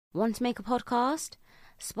Want to make a podcast?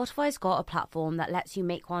 Spotify's got a platform that lets you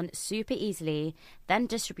make one super easily, then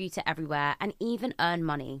distribute it everywhere and even earn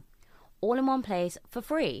money. All in one place for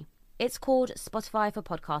free. It's called Spotify for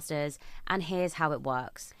Podcasters, and here's how it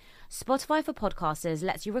works. Spotify for Podcasters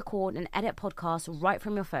lets you record and edit podcasts right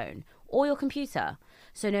from your phone or your computer.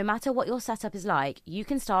 So no matter what your setup is like, you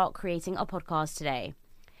can start creating a podcast today.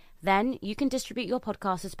 Then you can distribute your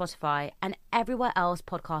podcast to Spotify and everywhere else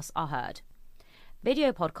podcasts are heard.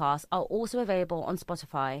 Video podcasts are also available on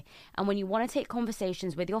Spotify, and when you want to take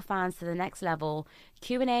conversations with your fans to the next level,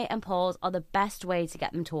 Q&A and polls are the best way to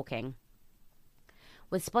get them talking.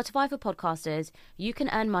 With Spotify for Podcasters, you can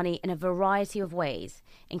earn money in a variety of ways,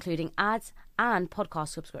 including ads and podcast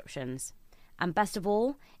subscriptions. And best of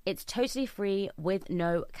all, it's totally free with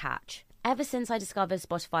no catch. Ever since I discovered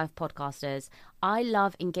Spotify for Podcasters, I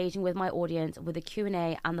love engaging with my audience with the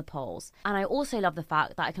Q&A and the polls. And I also love the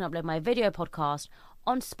fact that I can upload my video podcast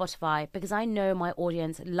onto Spotify because I know my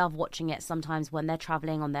audience love watching it sometimes when they're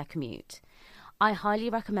traveling on their commute. I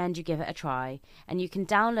highly recommend you give it a try, and you can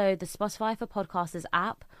download the Spotify for Podcasters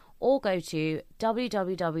app or go to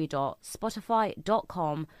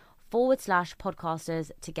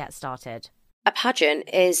www.spotify.com/podcasters to get started. A pageant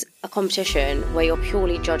is a competition where you're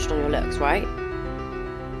purely judged on your looks, right?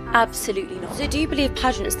 Absolutely not. So do you believe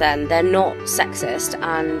pageants then, they're not sexist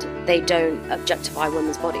and they don't objectify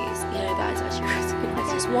women's bodies? Yeah, that is actually really good.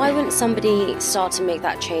 Why wouldn't somebody start to make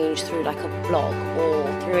that change through like a blog or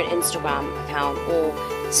through an Instagram account or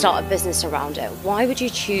start a business around it? Why would you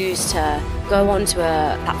choose to go onto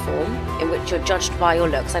a platform in which you're judged by your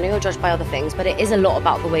looks? I know you're judged by other things, but it is a lot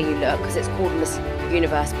about the way you look because it's called Miss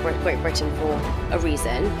Universe Great Britain for a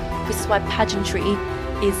reason. This is why pageantry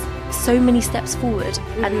is so many steps forward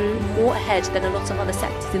and more ahead than a lot of other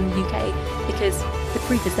sectors in the UK, because the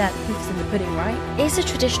proof is there, the proof is in the pudding, right? Is a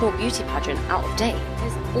traditional beauty pageant out of date?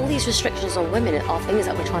 All these restrictions on women are things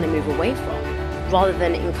that we're trying to move away from rather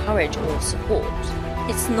than encourage or support.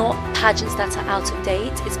 It's not pageants that are out of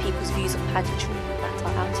date, it's people's views of pageantry that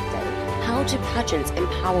are out of date. How do pageants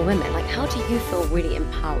empower women? Like, how do you feel really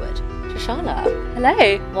empowered? Trishala.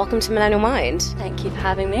 Hello. Welcome to Millennial Mind. Thank you for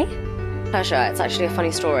having me. Pleasure. It's actually a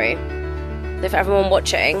funny story. So for everyone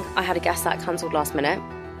watching, I had a guest that cancelled last minute.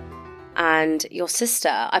 And your sister,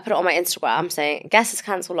 I put it on my Instagram saying, guest is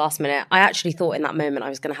cancelled last minute. I actually thought in that moment I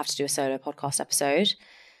was going to have to do a solo podcast episode.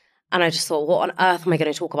 And I just thought, what on earth am I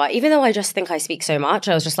going to talk about? Even though I just think I speak so much,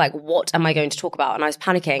 I was just like, what am I going to talk about? And I was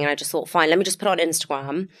panicking and I just thought, fine, let me just put it on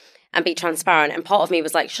Instagram and be transparent. And part of me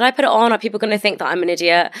was like, should I put it on? Are people going to think that I'm an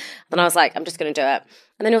idiot? Then I was like, I'm just going to do it.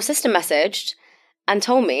 And then your sister messaged and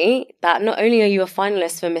told me that not only are you a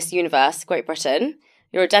finalist for Miss Universe Great Britain,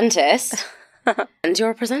 you're a dentist and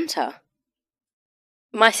you're a presenter.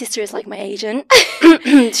 My sister is like my agent.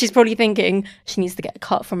 She's probably thinking she needs to get a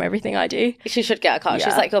cut from everything I do. She should get a cut. Yeah.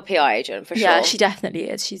 She's like your PR agent for sure. Yeah, she definitely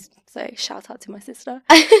is. So shout out to my sister.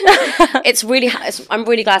 I'm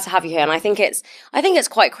really glad to have you here, and I think it's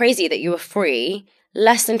quite crazy that you were free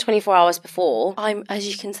less than 24 hours before. As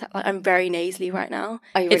you can tell, I'm very nasally right now.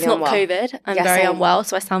 Are you really It's not unwell? COVID. I'm very unwell,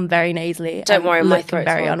 so I sound very nasally. Don't worry, my throat's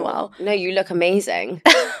very unwell. No, you look amazing.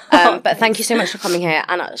 But thank you so much for coming here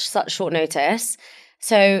and at such short notice.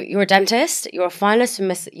 So you're a dentist, you're a finalist for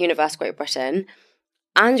Miss Universe Great Britain,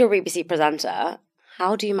 and you're a BBC presenter.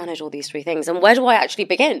 How do you manage all these three things? And where do I actually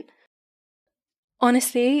begin?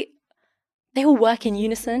 Honestly, they all work in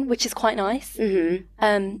unison, which is quite nice.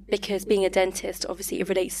 Mm-hmm. Because being a dentist, obviously, it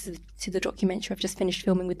relates to the documentary I've just finished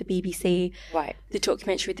filming with the BBC. Right. The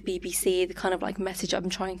documentary with the BBC, the kind of like message I'm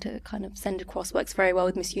trying to kind of send across works very well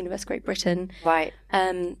with Miss Universe Great Britain. Right.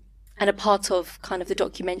 And a part of kind of the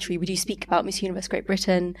documentary, we do speak about Miss Universe Great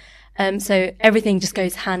Britain. So everything just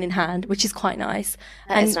goes hand in hand, which is quite nice.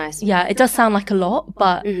 That is nice. Yeah, it does sound like a lot,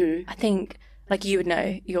 but I think, like you would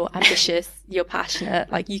know, you're ambitious, you're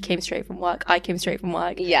passionate, like you came straight from work, I came straight from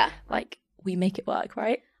work. Yeah. Like, we make it work,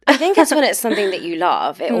 right? I think it's when it's something that you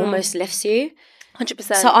love, it almost lifts you.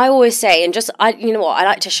 100%. So I always say, and you know what, I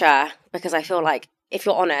like to share because I feel like if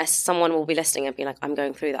you're honest, someone will be listening and be like, I'm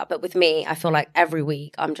going through that. But with me, I feel like every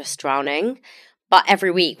week I'm just drowning. But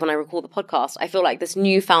every week when I record the podcast, I feel like this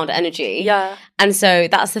newfound energy. Yeah. And so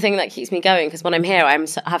that's the thing that keeps me going, because when I'm here, I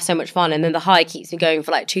have so much fun. And then the high keeps me going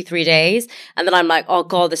for like 2-3 days. And then I'm like, oh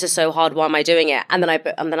God, this is so hard. Why am I doing it? And then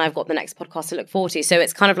I've got the next podcast to look forward to. So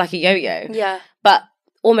it's kind of like a yo-yo. Yeah. But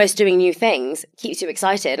almost doing new things keeps you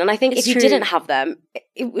excited. And I think if you didn't have them,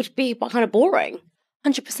 it would be kind of boring.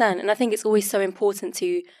 100%. And I think it's always so important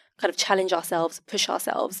to kind of challenge ourselves, push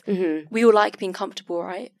ourselves. Mm-hmm. We all like being comfortable,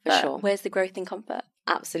 right? For sure. Where's the growth in comfort?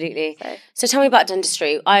 Absolutely. So tell me about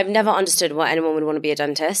dentistry. I've never understood why anyone would want to be a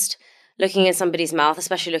dentist. looking in somebody's mouth,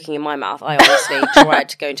 especially looking in my mouth. I honestly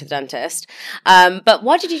dread going to the dentist. But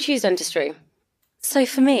why did you choose dentistry? So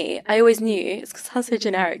for me, I always knew, it sounds so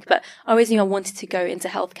generic, but I always knew I wanted to go into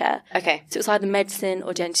healthcare. Okay. So it was either medicine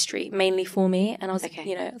or dentistry, mainly for me. And I was,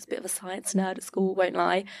 I was a bit of a science nerd at school, won't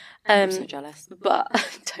lie. I'm so jealous. But,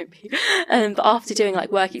 don't be. But after doing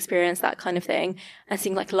like work experience, that kind of thing, and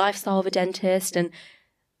seeing like lifestyle of a dentist and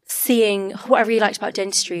seeing, what I really liked about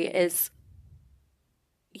dentistry is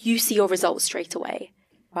you see your results straight away.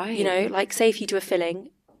 Right. You know, like say if you do a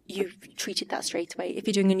filling, you've treated that straight away. If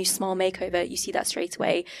you're doing a new smile makeover, you see that straight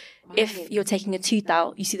away. Right. If you're taking a tooth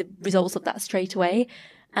out, you see the results of that straight away.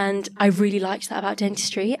 And I really liked that about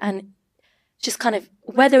dentistry. And just kind of,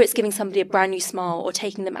 whether it's giving somebody a brand new smile or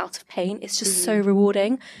taking them out of pain, it's just so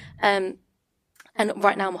rewarding. And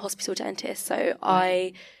right now I'm a hospital dentist, so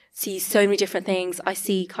I see so many different things. I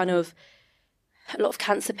see kind of a lot of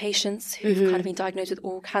cancer patients who've kind of been diagnosed with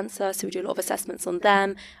oral cancer, so we do a lot of assessments on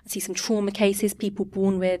them. I see some trauma cases, people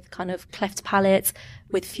born with kind of cleft palates,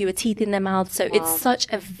 with fewer teeth in their mouth. So it's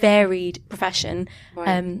such a varied profession.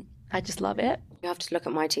 Right. I just love it. You have to look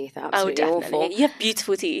at my teeth. They're absolutely definitely. awful. You have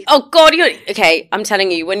beautiful teeth. Oh God, okay. I'm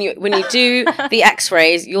telling you, when you do the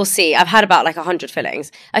X-rays, you'll see. I've had about like 100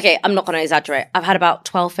 fillings. Okay, I'm not going to exaggerate. I've had about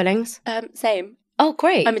 12 fillings. Same. Oh,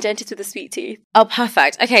 great. I'm a dentist with a sweet tooth. Oh,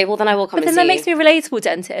 perfect. Okay, well then I will come and see you. But then that makes me a relatable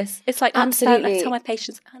dentist. It's like, absolutely. I tell my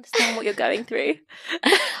patients, I understand what you're going through.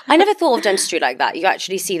 I never thought of dentistry like that. You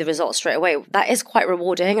actually see the results straight away. That is quite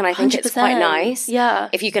rewarding, and I think 100%. It's quite nice. Yeah.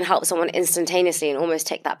 If you can help someone instantaneously and almost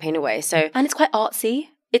take that pain away. And it's quite artsy.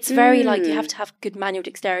 It's very like you have to have good manual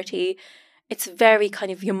dexterity. It's very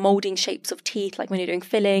kind of, you're moulding shapes of teeth, like when you're doing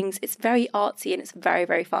fillings. It's very artsy and it's very,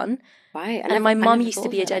 very fun. Right. And my mum used to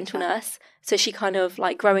be a dental nurse. So she kind of,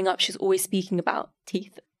 like, growing up, she was always speaking about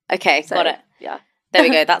teeth. Okay, got it. Yeah. There we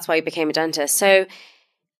go. That's why you became a dentist. So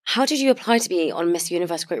how did you apply to be on Miss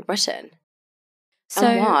Universe Great Britain? So,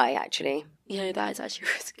 and why, actually? That is actually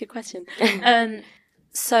a good question.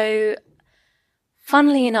 So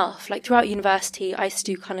funnily enough, like throughout university, I used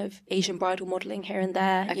to do kind of Asian bridal modelling here and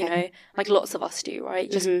there, like lots of us do, right?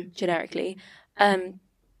 Just generically.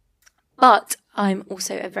 But I'm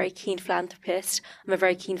also a very keen philanthropist. I'm a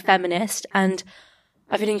very keen feminist, and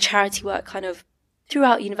I've been doing charity work kind of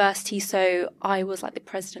throughout university. So I was like the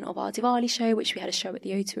president of our Diwali show, which we had a show at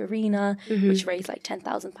the O2 Arena, which raised like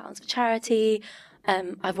 £10,000 for charity.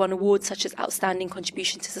 I've won awards such as Outstanding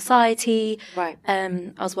Contribution to Society. Right.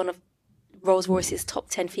 I was one of Rolls-Royce's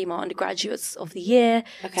top 10 female undergraduates of the year.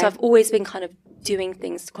 Okay. So I've always been kind of doing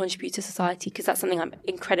things to contribute to society because that's something I'm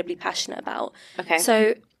incredibly passionate about. Okay.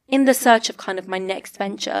 So in the search of kind of my next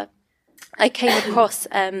venture, I came across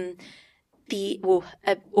an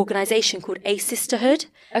organisation called A Sisterhood.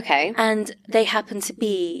 Okay. And they happen to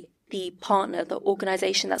be the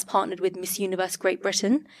organisation that's partnered with Miss Universe Great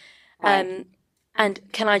Britain. Right. And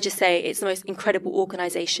can I just say, it's the most incredible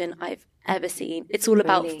organisation I've ever seen. It's all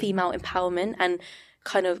about female empowerment and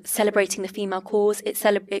kind of celebrating the female cause.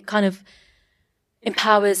 It kind of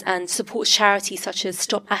empowers and supports charities such as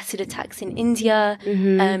Stop Acid Attacks in India,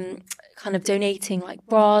 kind of donating like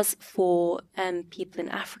bras for people in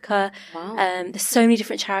Africa. Wow. There's so many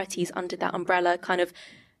different charities under that umbrella, kind of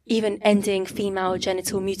even ending female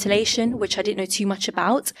genital mutilation, which I didn't know too much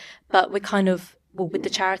about, but we're kind of, with the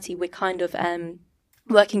charity, we're kind of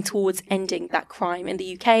working towards ending that crime in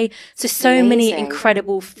the UK. So many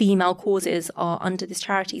incredible female causes are under this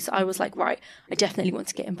charity. So I was like, right, I definitely want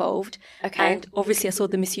to get involved. Okay. And obviously I saw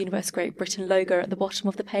the Miss Universe Great Britain logo at the bottom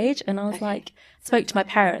of the page, and I was like, spoke to my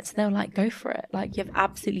parents, and they were like, go for it. Like, you have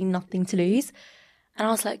absolutely nothing to lose. And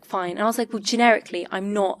I was like, fine. And I was like, well, generically,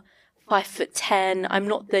 I'm not 5'10". I'm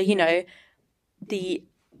not the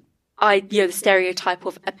stereotype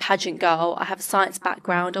of a pageant girl. I have a science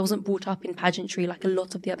background. I wasn't brought up in pageantry like a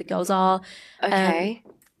lot of the other girls are. Okay.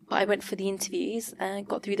 But I went for the interviews and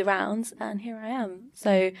got through the rounds, and here I am.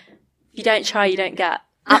 So if you don't try, you don't get.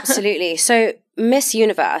 Absolutely. So Miss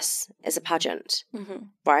Universe is a pageant,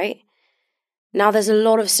 right? Now, there's a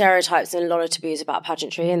lot of stereotypes and a lot of taboos about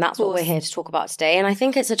pageantry, and that's what we're here to talk about today. And I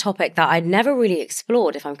think it's a topic that I'd never really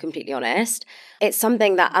explored, if I'm completely honest. It's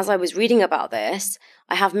something that, as I was reading about this,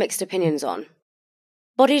 I have mixed opinions on.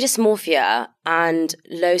 Body dysmorphia and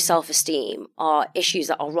low self-esteem are issues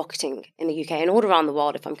that are rocketing in the UK and all around the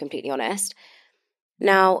world, if I'm completely honest.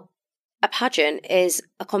 Now, a pageant is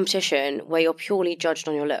a competition where you're purely judged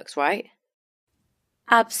on your looks, right?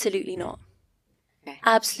 Absolutely not. Okay.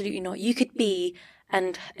 Absolutely not. You could be,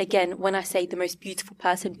 and again, when I say the most beautiful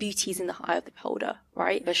person, beauty is in the eye of the beholder,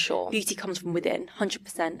 right? For sure. Beauty comes from within,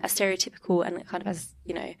 100%. As stereotypical and kind of as,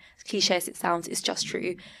 as cliche as it sounds, it's just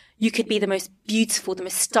true. You could be the most beautiful, the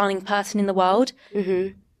most stunning person in the world.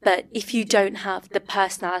 Mm-hmm. But if you don't have the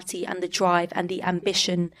personality and the drive and the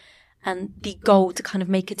ambition and the goal to kind of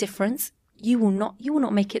make a difference, you will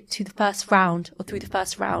not make it to the first round or through the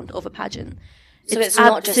first round of a pageant. So it's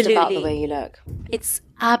not just about the way you look. It's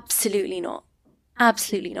absolutely not.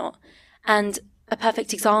 Absolutely not. And a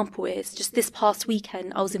perfect example is just this past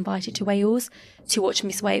weekend, I was invited to Wales to watch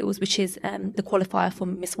Miss Wales, which is the qualifier for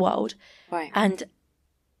Miss World. Right. And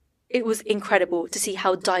it was incredible to see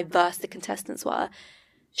how diverse the contestants were.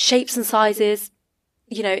 Shapes and sizes,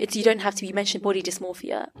 you don't have to be mentioned body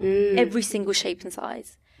dysmorphia. Every single shape and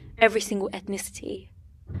size, every single ethnicity,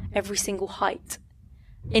 every single height.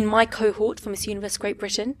 In my cohort for Miss Universe Great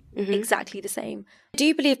Britain, exactly the same. Do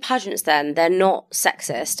you believe pageants then, they're not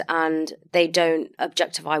sexist and they don't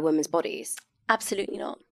objectify women's bodies? Absolutely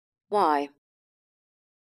not. Why?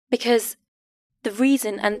 Because the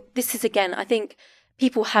reason, and this is again, I think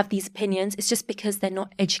people have these opinions, it's just because they're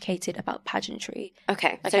not educated about pageantry.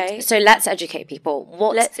 Okay. So let's educate people.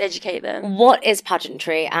 Let's educate them. What is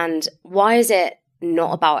pageantry and why is it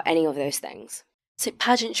not about any of those things? So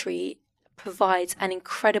pageantry provides an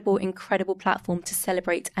incredible, incredible platform to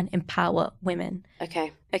celebrate and empower women.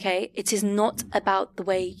 Okay. It is not about the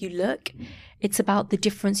way you look. It's about the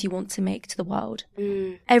difference you want to make to the world.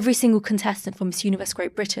 Every single contestant from Miss Universe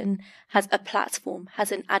Great Britain has a platform,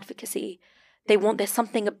 has an advocacy. There's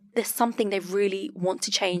something they really want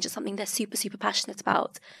to change, or something they're super, super passionate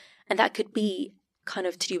about. And that could be kind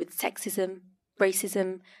of to do with sexism,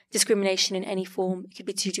 racism, discrimination in any form. It could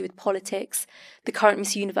be to do with politics. The current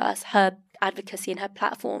Miss Universe, her advocacy and her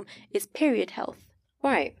platform is period health.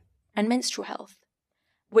 Right. And menstrual health,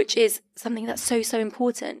 which is something that's so, so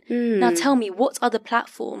important. Now tell me, what other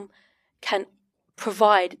platform can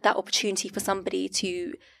provide that opportunity for somebody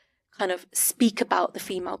to kind of speak about the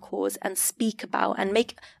female cause and speak about and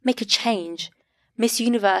make a change? Miss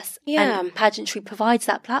Universe and pageantry provides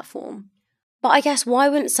that platform. But I guess why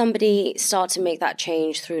wouldn't somebody start to make that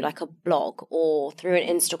change through like a blog or through an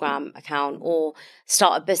Instagram account or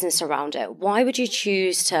start a business around it? Why would you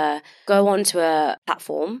choose to go onto a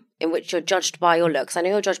platform in which you're judged by your looks? I know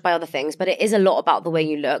you're judged by other things, but it is a lot about the way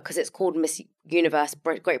you look because it's called Miss Universe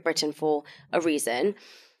Great Britain for a reason.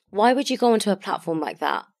 Why would you go onto a platform like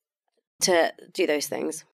that to do those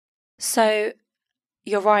things? So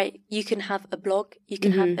you're right. You can have a blog, you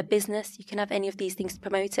can have a business, you can have any of these things to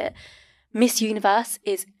promote it. Miss Universe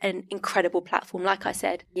is an incredible platform, like I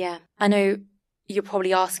said. Yeah. I know you're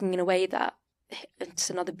probably asking in a way that it's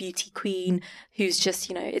another beauty queen who's just,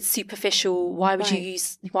 it's superficial. Why would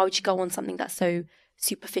you go on something that's so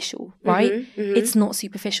superficial, right? It's not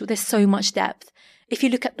superficial. There's so much depth. If you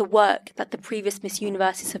look at the work that the previous Miss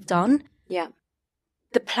Universes have done,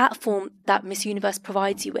 the platform that Miss Universe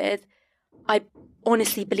provides you with, I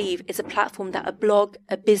honestly believe is a platform that a blog,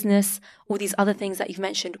 a business, all these other things that you've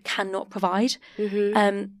mentioned cannot provide.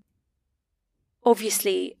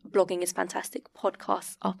 Obviously, blogging is fantastic.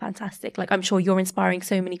 Podcasts are fantastic. Like, I'm sure you're inspiring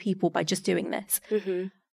so many people by just doing this.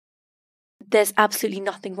 There's absolutely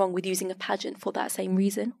nothing wrong with using a pageant for that same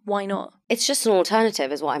reason. Why not? It's just an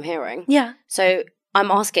alternative is what I'm hearing. Yeah. So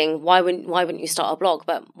I'm asking, why wouldn't you start a blog?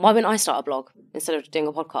 But why wouldn't I start a blog instead of doing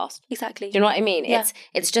a podcast? Exactly. Do you know what I mean? Yeah.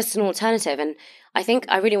 It's just an alternative. And I think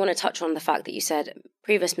I really want to touch on the fact that you said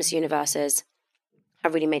previous Miss Universes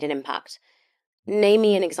have really made an impact. Name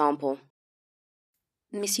me an example.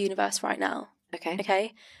 Miss Universe right now.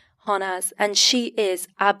 Okay. Hanaz, and she is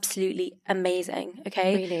absolutely amazing.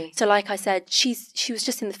 Okay. Really? So like I said, she was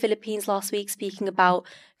just in the Philippines last week speaking about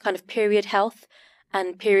kind of period health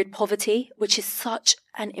and period poverty, which is such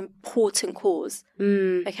an important cause.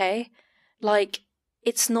 Okay. Like,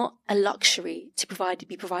 it's not a luxury to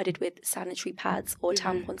be provided with sanitary pads or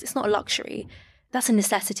tampons. It's not a luxury. That's a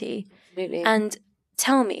necessity. Absolutely. And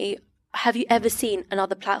tell me, have you ever seen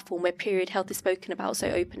another platform where period health is spoken about so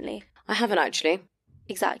openly? I haven't actually.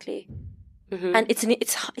 Exactly. And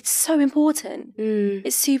it's so important.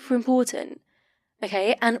 It's super important.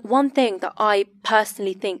 Okay. And one thing that I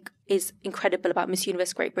personally think is incredible about Miss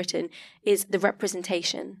Universe Great Britain is the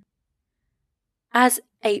representation. As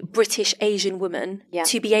a British Asian woman,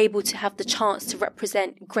 to be able to have the chance to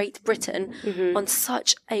represent Great Britain on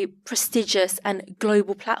such a prestigious and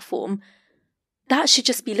global platform, that should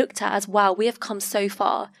just be looked at as, wow, we have come so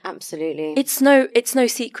far. Absolutely. It's no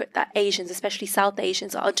secret that Asians, especially South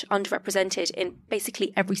Asians, are underrepresented in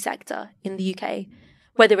basically every sector in the UK.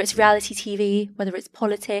 whether it's reality TV, whether it's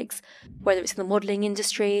politics, whether it's in the modelling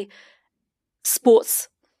industry, sports.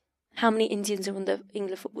 How many Indians are on the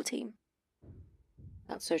England football team?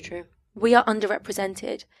 That's so true. We are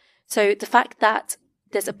underrepresented. So the fact that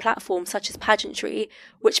there's a platform such as pageantry,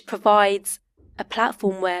 which provides a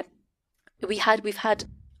platform where we've had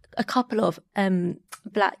a couple of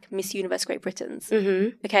Black Miss Universe Great Britains.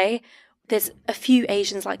 Mm-hmm. Okay, there's a few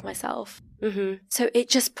Asians like myself. Mm-hmm. So it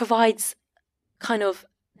just provides kind of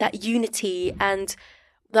that unity and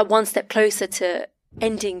that one step closer to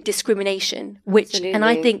ending discrimination. And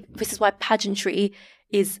I think this is why pageantry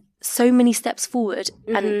is so many steps forward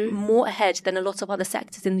and more ahead than a lot of other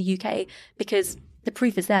sectors in the UK, because the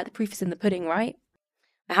proof is there. The proof is in the pudding, right?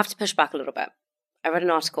 I have to push back a little bit. I read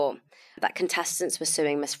an article that contestants were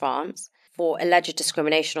suing Miss France for alleged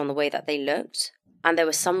discrimination on the way that they looked, and there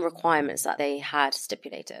were some requirements that they had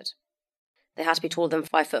stipulated. They had to be taller than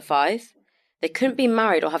 5'5". They couldn't be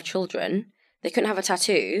married or have children. They couldn't have a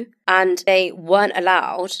tattoo, and they weren't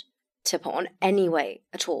allowed to put on any weight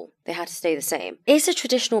at all. They had to stay the same. Is a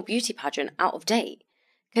traditional beauty pageant out of date?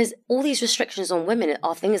 Because all these restrictions on women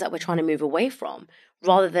are things that we're trying to move away from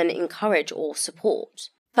rather than encourage or support.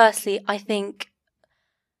 Firstly, I think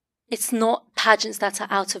it's not pageants that are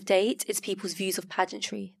out of date. It's people's views of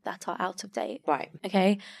pageantry that are out of date. Right.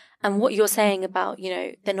 Okay. And what you're saying about,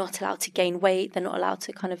 they're not allowed to gain weight. They're not allowed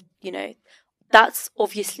to kind of, that's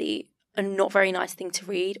obviously a not very nice thing to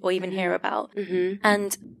read or even hear about. Mm-hmm.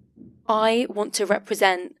 And I want to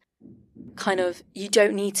represent kind of, you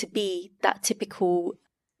don't need to be that typical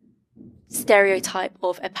stereotype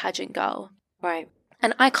of a pageant girl. Right.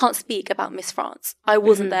 And I can't speak about Miss France. I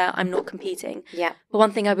wasn't there. I'm not competing. Yeah. But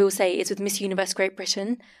one thing I will say is with Miss Universe Great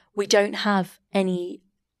Britain, we don't have any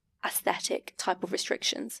aesthetic type of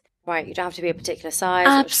restrictions. Right. You don't have to be a particular size.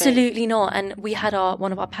 Absolutely not. And we had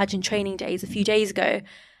one of our pageant training days a few days ago,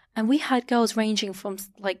 and we had girls ranging from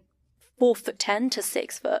like 4'10" to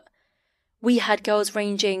 6 foot. We had girls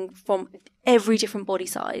ranging from every different body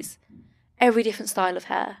size, every different style of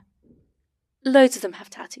hair. Loads of them have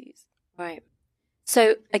tattoos. Right.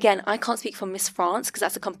 So again, I can't speak for Miss France because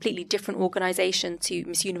that's a completely different organisation to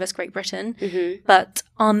Miss Universe Great Britain. Mm-hmm. But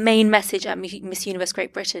our main message at Miss Universe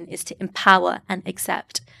Great Britain is to empower and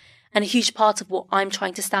accept. And a huge part of what I'm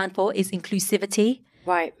trying to stand for is inclusivity.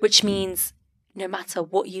 Right. Which means no matter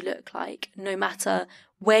what you look like, no matter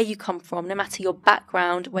where you come from, no matter your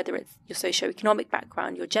background, whether it's your socioeconomic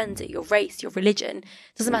background, your gender, your race, your religion,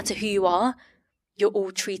 doesn't matter who you are, you're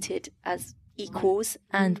all treated as equals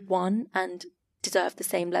and one and deserve the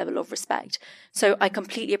same level of respect. So I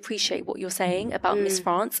completely appreciate what you're saying about Miss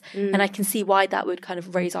France, and I can see why that would kind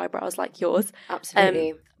of raise eyebrows like yours.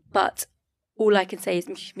 Absolutely. But all I can say is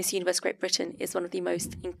Miss Universe Great Britain is one of the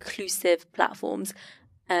most inclusive platforms.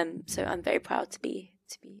 So I'm very proud to be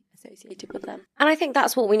associated with them. And I think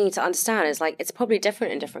that's what we need to understand is like, it's probably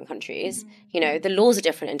different in different countries. The laws are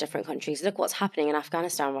different in different countries. Look what's happening in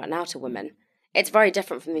Afghanistan right now to women. It's very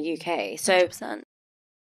different from the UK. So 100%.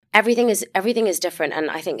 everything is different. And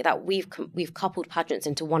I think that we've coupled pageants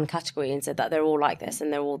into one category and said that they're all like this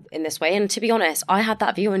and they're all in this way. And to be honest, I had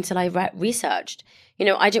that view until I researched.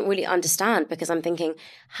 I didn't really understand because I'm thinking,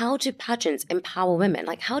 how do pageants empower women?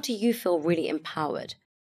 Like, how do you feel really empowered?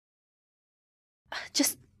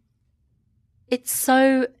 It's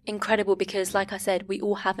so incredible because, like I said, we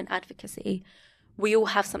all have an advocacy. We all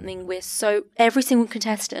have something every single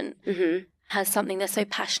contestant has something they're so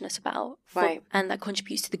passionate about. Right. And that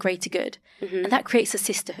contributes to the greater good. And that creates a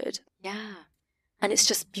sisterhood. Yeah. And it's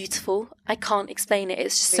just beautiful. I can't explain it.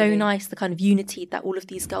 It's just Really? so nice, the kind of unity that all of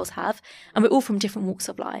these girls have. And we're all from different walks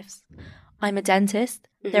of life. I'm a dentist.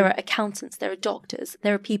 There are accountants. There are doctors.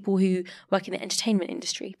 There are people who work in the entertainment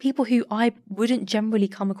industry. People who I wouldn't generally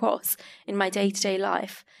come across in my day-to-day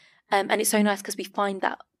life. And it's so nice because we find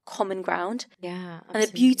that common ground. Yeah. Absolutely. And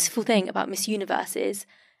the beautiful thing about Miss Universe is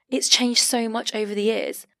it's changed so much over the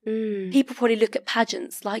years. People probably look at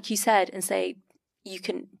pageants, like you said, and say,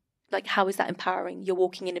 how is that empowering? You're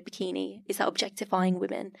walking in a bikini. Is that objectifying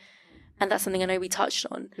women? And that's something I know we touched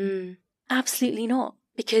on. Absolutely not.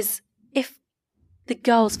 Because if the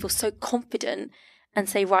girls feel so confident and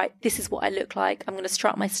say, right, this is what I look like. I'm going to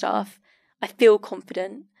strut my stuff. I feel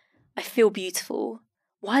confident. I feel beautiful.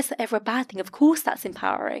 Why is that ever a bad thing? Of course that's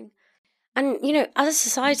empowering. And, as a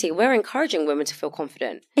society, we're encouraging women to feel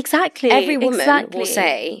confident. Exactly. Every woman will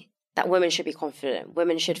say that women should be confident.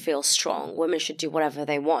 Women should feel strong. Women should do whatever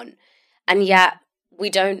they want. And yet we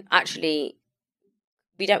judge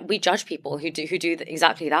people who do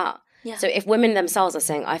exactly that. Yeah. So if women themselves are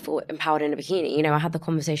saying, I feel empowered in a bikini, I had the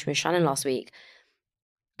conversation with Shannon last week,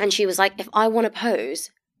 and she was like, if I want to pose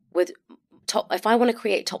with if I want to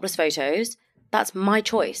create topless photos, that's my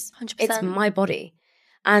choice. 100%. It's my body.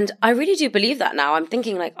 And I really do believe that now. I'm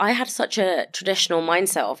thinking like I had such a traditional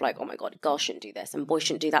mindset of like, oh my God, girls shouldn't do this and boys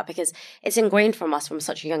shouldn't do that because it's ingrained from us from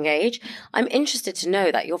such a young age. I'm interested to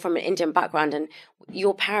know that you're from an Indian background and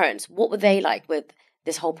your parents, what were they like with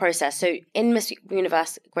this whole process? So in Miss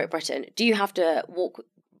Universe Great Britain, do you have to walk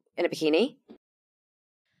in a bikini?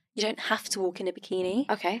 You don't have to walk in a bikini.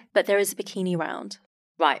 Okay. But there is a bikini round.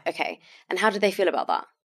 Right, okay. And how did they feel about that?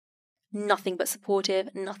 Nothing but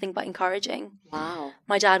supportive, nothing but encouraging. Wow.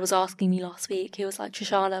 My dad was asking me last week, he was like,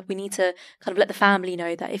 Trishala, we need to kind of let the family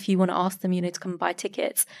know that if you want to ask them, to come and buy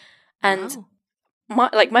tickets. And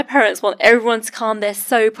my parents want everyone to come. They're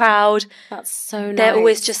so proud. That's so nice. They're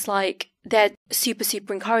always just like, they're super,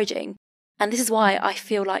 super encouraging. And this is why I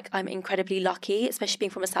feel like I'm incredibly lucky, especially being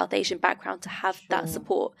from a South Asian background, to have that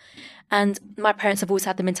support. And my parents have always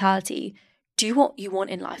had the mentality, do what you want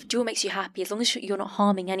in life. Do what makes you happy. As long as you're not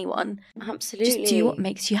harming anyone. Absolutely. Just do what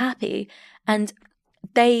makes you happy. And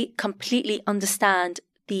they completely understand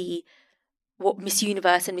what Miss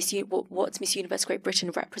Universe and what Miss Universe Great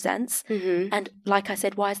Britain represents. Mm-hmm. And like I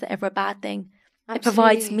said, why is that ever a bad thing? Absolutely. It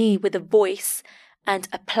provides me with a voice and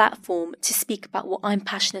a platform to speak about what I'm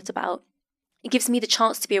passionate about. It gives me the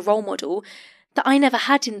chance to be a role model that I never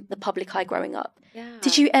had in the public eye growing up. Yeah.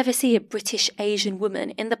 Did you ever see a British Asian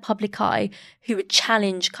woman in the public eye who would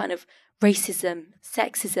challenge kind of racism,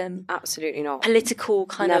 sexism? Absolutely not. Political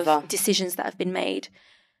kind Never. of decisions that have been made.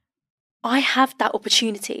 I have that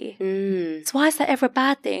opportunity. So why is that ever a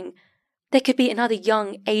bad thing? There could be another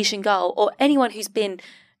young Asian girl or anyone who's been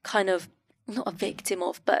kind of not a victim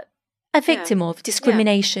of, but a victim of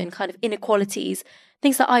discrimination, kind of inequalities,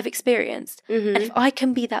 things that I've experienced. Mm-hmm. And if I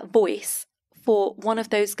can be that voice for one of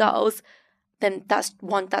those girls, then that's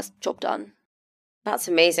job done. That's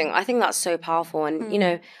amazing. I think that's so powerful.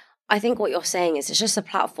 And, I think what you're saying is it's just a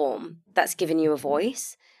platform that's given you a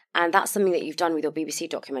voice. And that's something that you've done with your BBC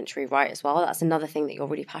documentary, right, as well? That's another thing that you're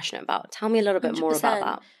really passionate about. Tell me a little bit 100%. more about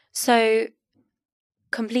that. So,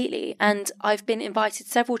 completely. And I've been invited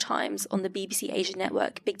several times on the BBC Asian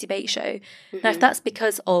Network Big Debate Show. Mm-hmm. Now, if that's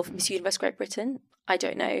because of Miss Universe Great Britain, I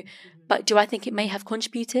don't know. Mm-hmm. But do I think it may have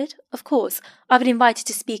contributed? Of course. I've been invited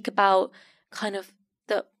to speak about kind of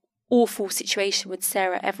the awful situation with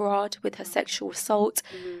Sarah Everard with her sexual assault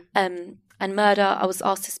and murder. I was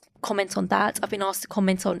asked to comment on that. I've been asked to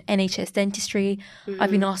comment on NHS dentistry. Mm-hmm.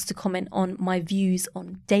 I've been asked to comment on my views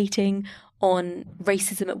on dating, on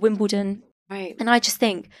racism at Wimbledon. Right. And I just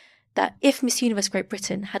think that if Miss Universe Great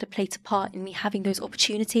Britain had played a part in me having those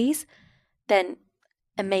opportunities, then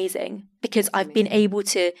amazing, because I've been able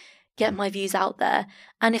to get my views out there.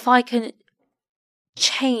 And if I can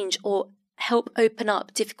change or help open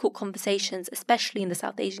up difficult conversations, especially in the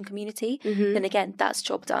South Asian community, then again, that's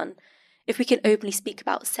job done. If we can openly speak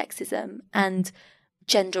about sexism and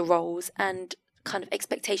gender roles and kind of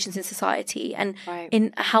expectations in society and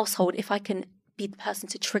in a household, if I can be the person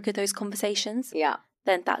to trigger those conversations,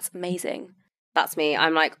 then that's amazing. That's me.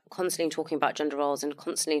 I'm like constantly talking about gender roles and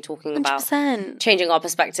constantly talking 100%. about changing our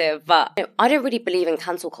perspective. But I don't really believe in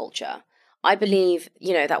cancel culture. I believe,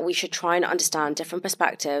 that we should try and understand different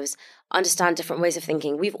perspectives, understand different ways of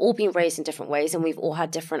thinking. We've all been raised in different ways and we've all had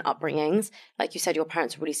different upbringings. Like you said, your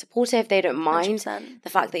parents are really supportive. They don't mind 100%. the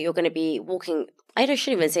fact that you're going to be walking. Shouldn't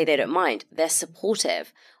even say they don't mind. They're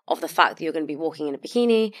supportive of the fact that you're going to be walking in a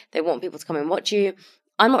bikini. They want people to come and watch you.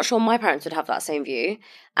 I'm not sure my parents would have that same view.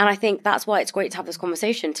 And I think that's why it's great to have this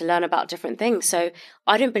conversation, to learn about different things. So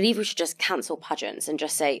I don't believe we should just cancel pageants and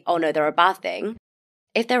just say, oh no, they're a bad thing.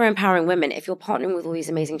 If they're empowering women, if you're partnering with all these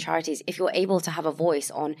amazing charities, if you're able to have a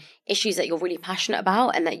voice on issues that you're really passionate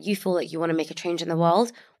about and that you feel like you want to make a change in the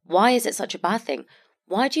world, why is it such a bad thing?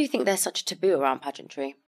 Why do you think there's such a taboo around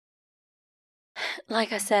pageantry?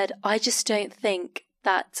 Like I said, I just don't think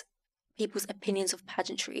that people's opinions of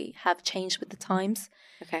pageantry have changed with the times.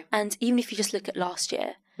 Okay. And even if you just look at last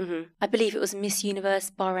year, I believe it was Miss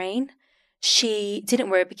Universe Bahrain. She didn't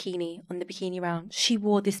wear a bikini on the bikini round. She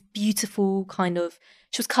wore this beautiful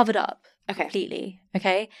she was covered up completely,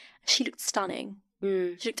 okay? She looked stunning.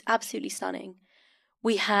 She looked absolutely stunning.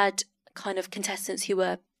 We had kind of contestants who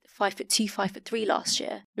were 5'2", 5'3" last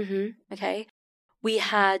year, okay? We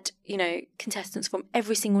had, contestants from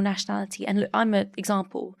every single nationality. And look, I'm an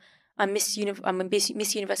example. I'm a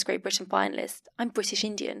Miss Universe Great Britain finalist. I'm British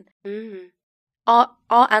Indian. Our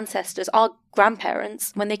ancestors, our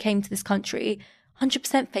grandparents, when they came to this country,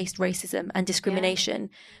 100% faced racism and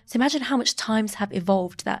discrimination. So imagine how much times have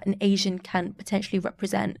evolved that an Asian can potentially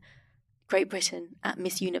represent Great Britain at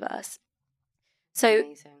Miss Universe.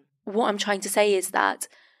 So what I'm trying to say is that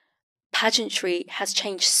pageantry has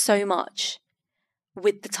changed so much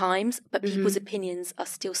with the times, but people's opinions are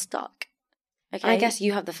still stuck. Okay. And I guess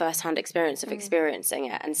you have the first-hand experience of experiencing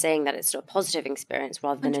it and saying that it's still a positive experience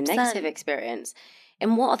rather than 100%. A negative experience.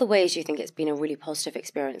 In what other ways do you think it's been a really positive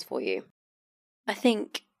experience for you? I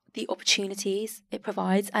think the opportunities it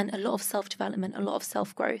provides and a lot of self-development, a lot of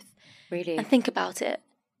self-growth. Really? And think about it.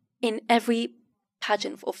 In every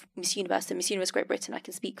pageant of Miss Universe and Miss Universe Great Britain I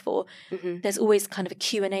can speak for, there's always kind of a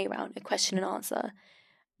Q&A round, a question and answer.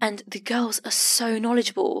 And the girls are so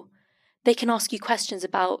knowledgeable. They can ask you questions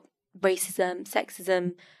about racism,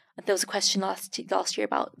 sexism. There was a question last year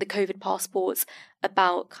about the COVID passports,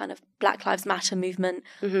 about kind of Black Lives Matter movement.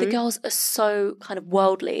 The girls are so kind of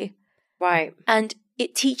worldly. Right. And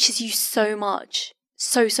it teaches you so much,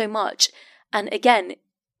 so much. And again,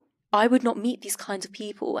 I would not meet these kinds of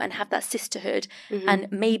people and have that sisterhood and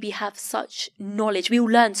maybe have such knowledge. We all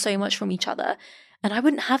learn so much from each other. And I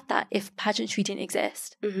wouldn't have that if pageantry didn't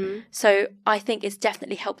exist. So I think it's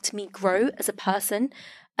definitely helped me grow as a person.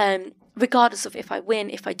 Regardless of if I win,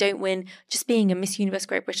 if I don't win, just being a Miss Universe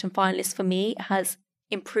Great Britain finalist for me has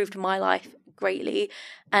improved my life greatly.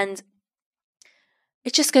 And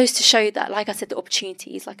it just goes to show that, like I said, the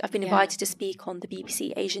opportunities, like I've been invited to speak on the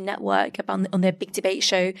BBC Asian Network on their big debate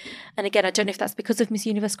show. And again, I don't know if that's because of Miss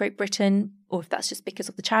Universe Great Britain or if that's just because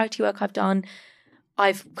of the charity work I've done.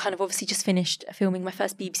 I've kind of obviously just finished filming my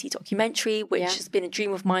first BBC documentary, which has been a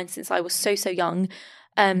dream of mine since I was so young.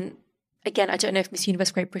 Again, I don't know if Miss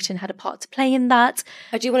Universe Great Britain had a part to play in that.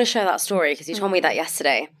 I do want to share that story because you told me that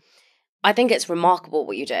yesterday. I think it's remarkable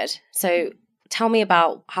what you did. So tell me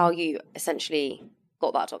about how you essentially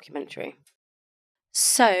got that documentary.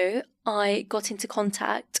 So I got into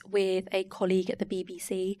contact with a colleague at the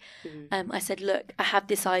BBC. I said, look, I have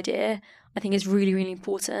this idea. I think it's really, really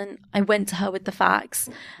important. I went to her with the facts.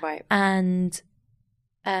 Right. And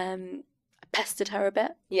pestered her a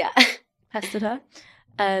bit. Yeah. Pestered her.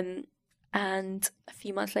 And a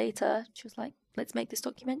few months later, she was like, let's make this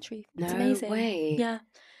documentary. It's amazing. No way. Yeah.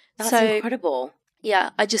 That's incredible.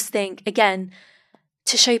 Yeah, I just think, again,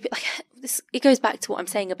 to show like this, it goes back to what I'm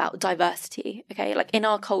saying about diversity. Okay, like in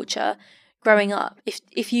our culture, growing up,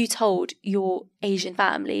 if you told your Asian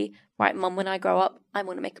family, right, Mum, when I grow up, I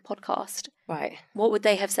want to make a podcast. Right. What would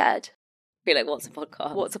they have said? Be like, what's a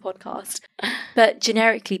podcast? What's a podcast? But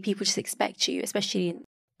generically, people just expect you, especially in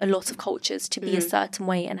a lot of cultures, to be a certain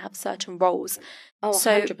way and have certain roles. Oh,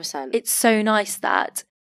 so 100%. It's so nice that,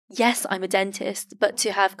 yes, I'm a dentist, but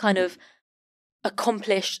to have kind of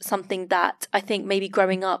accomplished something that I think maybe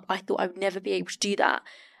growing up, I thought I would never be able to do that.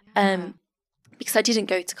 Because I didn't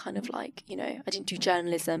go to kind of like, I didn't do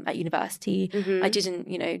journalism at university. I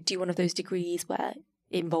didn't, do one of those degrees where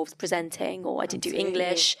it involves presenting, or I didn't do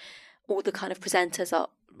English. All the kind of presenters are,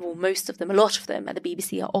 well, most of them, a lot of them at the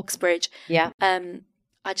BBC are Oxbridge. Yeah.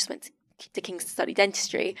 I just went to King's to study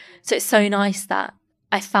dentistry. So it's so nice that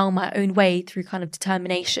I found my own way through kind of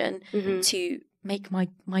determination to make my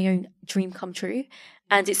own dream come true.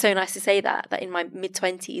 And it's so nice to say that in my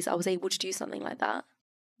mid-20s, I was able to do something like that.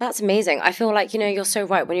 That's amazing. I feel like, you're so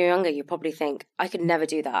right. When you're younger, you probably think, I could never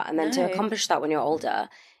do that. And then to accomplish that when you're older,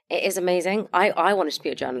 it is amazing. I wanted to be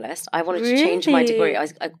a journalist. I wanted to change my degree.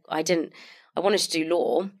 I wanted to do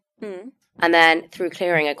law. And then through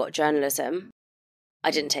clearing, I got journalism. I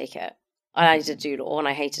didn't take it. I did do law and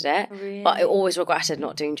I hated it. Really? But I always regretted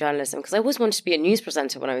not doing journalism because I always wanted to be a news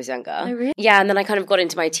presenter when I was younger. Oh, really? Yeah, and then I kind of got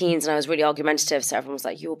into my teens and I was really argumentative. So everyone was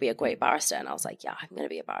like, you'll be a great barrister. And I was like, yeah, I'm going to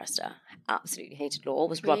be a barrister. I absolutely hated law.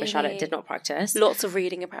 Was rubbish at it. Did not practice. Lots of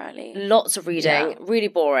reading, apparently. Lots of reading. Yeah. Really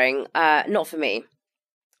boring. Not for me.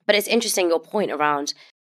 But it's interesting, your point around,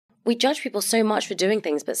 we judge people so much for doing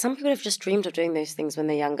things, but some people have just dreamed of doing those things when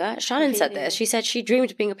they're younger. Shannon said this. She said she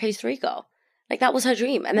dreamed of being a page 3 girl. Like, that was her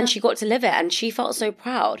dream. And then she got to live it and she felt so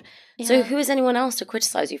proud. Yeah. So who is anyone else to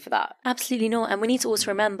criticize you for that? Absolutely not. And we need to also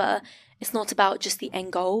remember, it's not about just the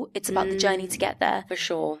end goal. It's about the journey to get there. For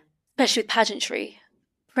sure. Especially with pageantry.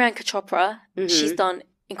 Priyanka Chopra, she's done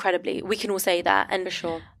incredibly. We can all say that. And for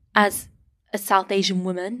sure. As a South Asian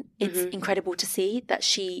woman, it's incredible to see that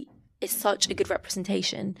she is such a good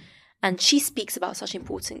representation. And she speaks about such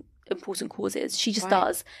important causes. She just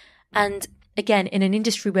does. And again, in an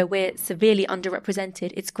industry where we're severely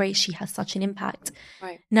underrepresented, it's great she has such an impact.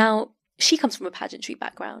 Right. Now, she comes from a pageantry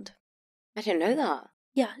background. I didn't know that.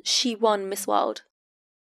 Yeah, she won Miss World.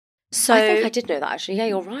 So I think I did know that, actually. Yeah,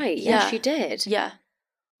 you're right. Yeah, she did. Yeah.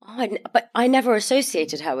 Oh, but I never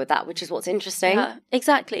associated her with that, which is what's interesting. Yeah,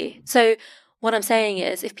 exactly. So what I'm saying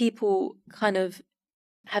is, if people kind of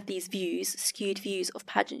have these skewed views of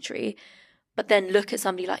pageantry, but then look at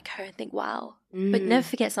somebody like her and think, wow. But never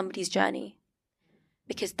forget somebody's journey,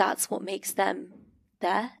 because that's what makes them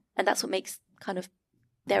there. And that's what makes kind of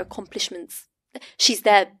their accomplishments. She's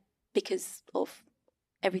there because of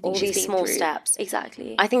everything all she's these been small through. steps.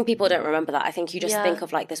 Exactly. I think people don't remember that. I think you just think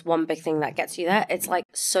of like this one big thing that gets you there. It's like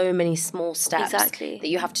so many small steps that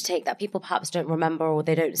you have to take that people perhaps don't remember, or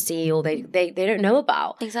they don't see, or they don't know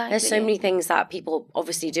about. Exactly. There's so many things that people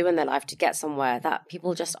obviously do in their life to get somewhere that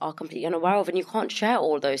people just are completely unaware of, and you can't share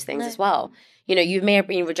all of those things as well. You know, you may have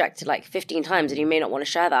been rejected like 15 times and you may not want to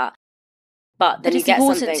share that, but then you get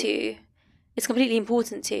something. It's completely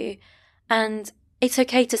important to. And it's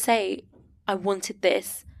okay to say, I wanted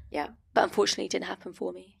this. Yeah. But unfortunately it didn't happen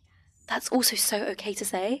for me. That's also so okay to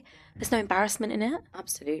say. There's no embarrassment in it.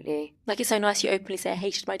 Absolutely. Like, it's so nice you openly say, I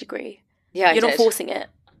hated my degree. Yeah, You're not forcing it.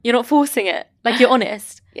 You're not forcing it. Like, you're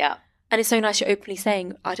honest. Yeah. And it's so nice you're openly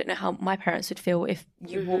saying, I don't know how my parents would feel if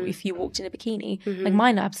you walked in a bikini. Like,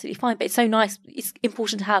 mine are absolutely fine. But it's so nice. It's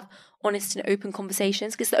important to have honest and open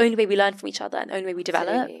conversations, because it's the only way we learn from each other and the only way we develop.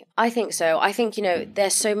 Absolutely. I think so. I think, you know,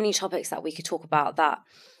 there's so many topics that we could talk about that,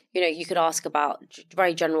 you know, you could ask about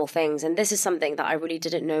very general things. And this is something that I really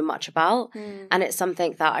didn't know much about. And it's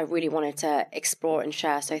something that I really wanted to explore and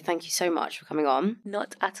share. So thank you so much for coming on.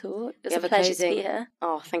 Not at all. It was a pleasure to be here.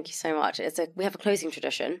 Oh, thank you so much. We have a closing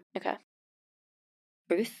tradition. Okay.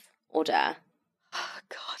 Truth or dare? Oh,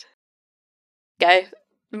 God. Go.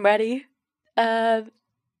 I'm ready.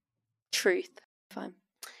 Truth. Fine.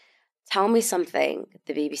 Tell me something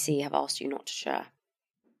the BBC have asked you not to share.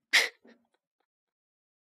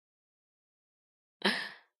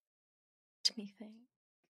 Let me think.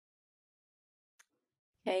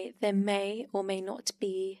 Okay, there may or may not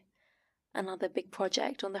be another big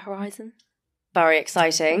project on the horizon. Very I'm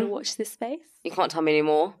exciting. gonna watch this space. You can't tell me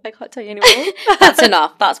anymore. I can't tell you anymore. That's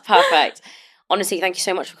enough. That's perfect. Honestly, thank you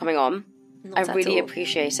so much for coming on. Not I really at all.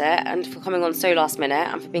 appreciate it, and for coming on so last minute,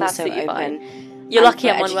 and for being so Absolutely open. fine. You're lucky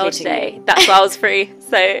I'm on well today. That's why I was free.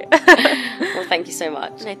 So, well, thank you so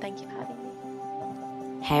much. No, thank you for having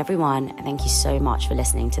me. Hey everyone, and thank you so much for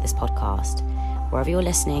listening to this podcast. Wherever you're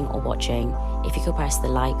listening or watching, if you could press the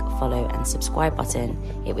like, follow, and subscribe button,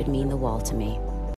 it would mean the world to me.